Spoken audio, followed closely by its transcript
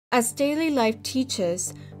As daily life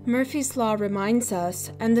teaches, Murphy's Law reminds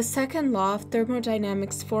us, and the second law of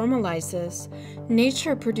thermodynamics formalizes,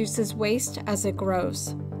 nature produces waste as it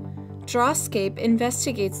grows. Drosscape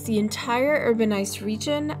investigates the entire urbanized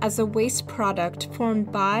region as a waste product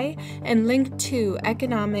formed by and linked to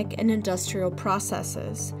economic and industrial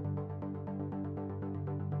processes.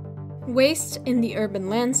 Waste in the urban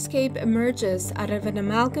landscape emerges out of an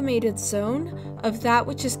amalgamated zone of that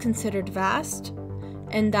which is considered vast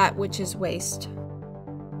and that which is waste.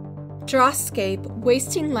 Drosscape,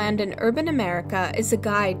 Wasting Land in Urban America, is a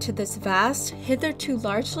guide to this vast, hitherto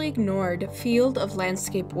largely ignored field of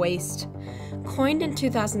landscape waste. Coined in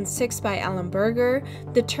 2006 by Alan Berger,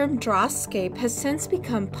 the term Drosscape has since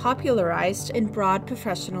become popularized in broad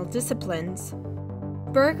professional disciplines.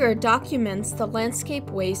 Berger documents the landscape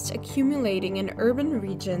waste accumulating in urban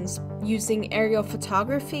regions using aerial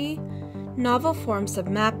photography, novel forms of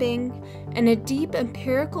mapping, and a deep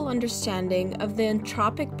empirical understanding of the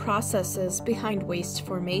entropic processes behind waste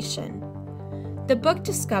formation. The book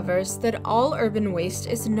discovers that all urban waste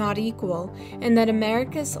is not equal, and that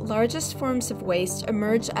America's largest forms of waste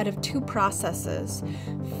emerge out of two processes.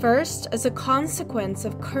 First, as a consequence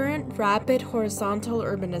of current rapid horizontal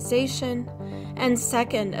urbanization, and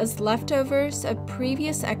second, as leftovers of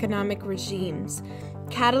previous economic regimes,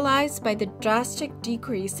 catalyzed by the drastic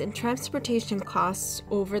decrease in transportation costs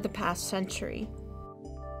over the past century.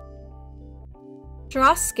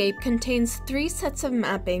 Drosscape contains 3 sets of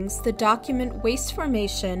mappings that document waste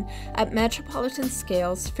formation at metropolitan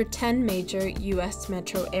scales for 10 major U.S.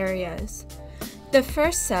 metro areas. The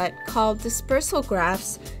first set, called dispersal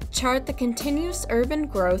graphs, chart the continuous urban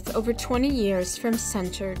growth over 20 years from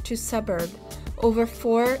center to suburb, over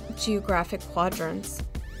 4 geographic quadrants.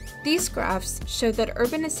 These graphs show that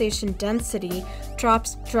urbanization density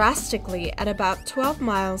drops drastically at about 12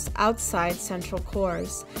 miles outside central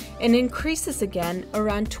cores and increases again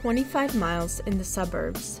around 25 miles in the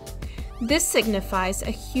suburbs. This signifies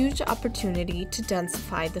a huge opportunity to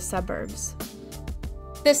densify the suburbs.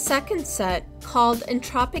 The second set, called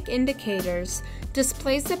entropic indicators,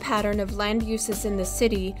 displays the pattern of land uses in the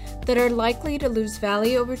city that are likely to lose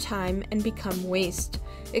value over time and become waste,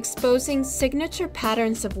 exposing signature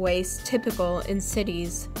patterns of waste typical in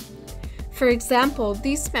cities. For example,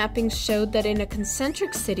 these mappings showed that in a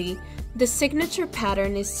concentric city, the signature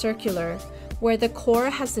pattern is circular, where the core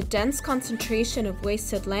has a dense concentration of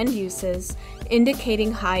wasted land uses,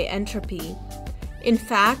 indicating high entropy. In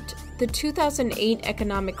fact, the 2008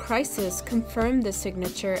 economic crisis confirmed the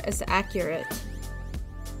signature as accurate.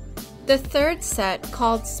 The third set,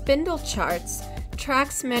 called spindle charts,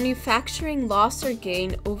 tracks manufacturing loss or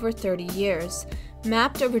gain over 30 years,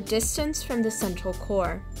 mapped over distance from the central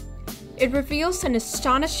core. It reveals an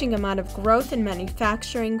astonishing amount of growth in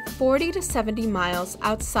manufacturing 40 to 70 miles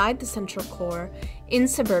outside the central core in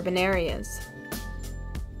suburban areas.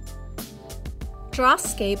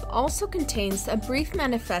 Drosscape also contains a brief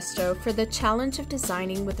manifesto for the challenge of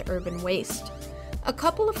designing with urban waste. A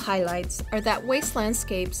couple of highlights are that waste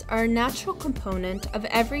landscapes are a natural component of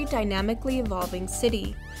every dynamically evolving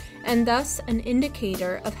city, and thus an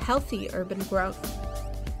indicator of healthy urban growth.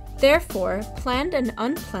 Therefore, planned and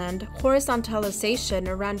unplanned horizontalization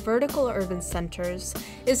around vertical urban centers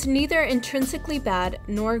is neither intrinsically bad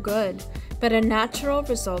nor good, but a natural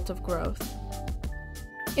result of growth.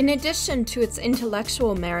 In addition to its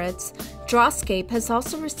intellectual merits, Drosscape has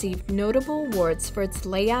also received notable awards for its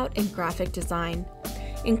layout and graphic design,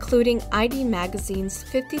 including ID Magazine's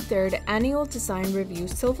 53rd Annual Design Review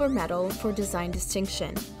Silver Medal for Design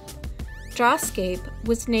Distinction. Drosscape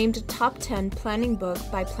was named a Top 10 planning book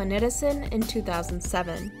by Planetizen in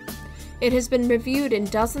 2007. It has been reviewed in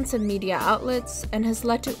dozens of media outlets and has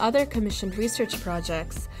led to other commissioned research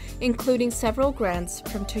projects, including several grants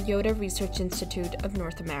from Toyota Research Institute of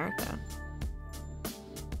North America.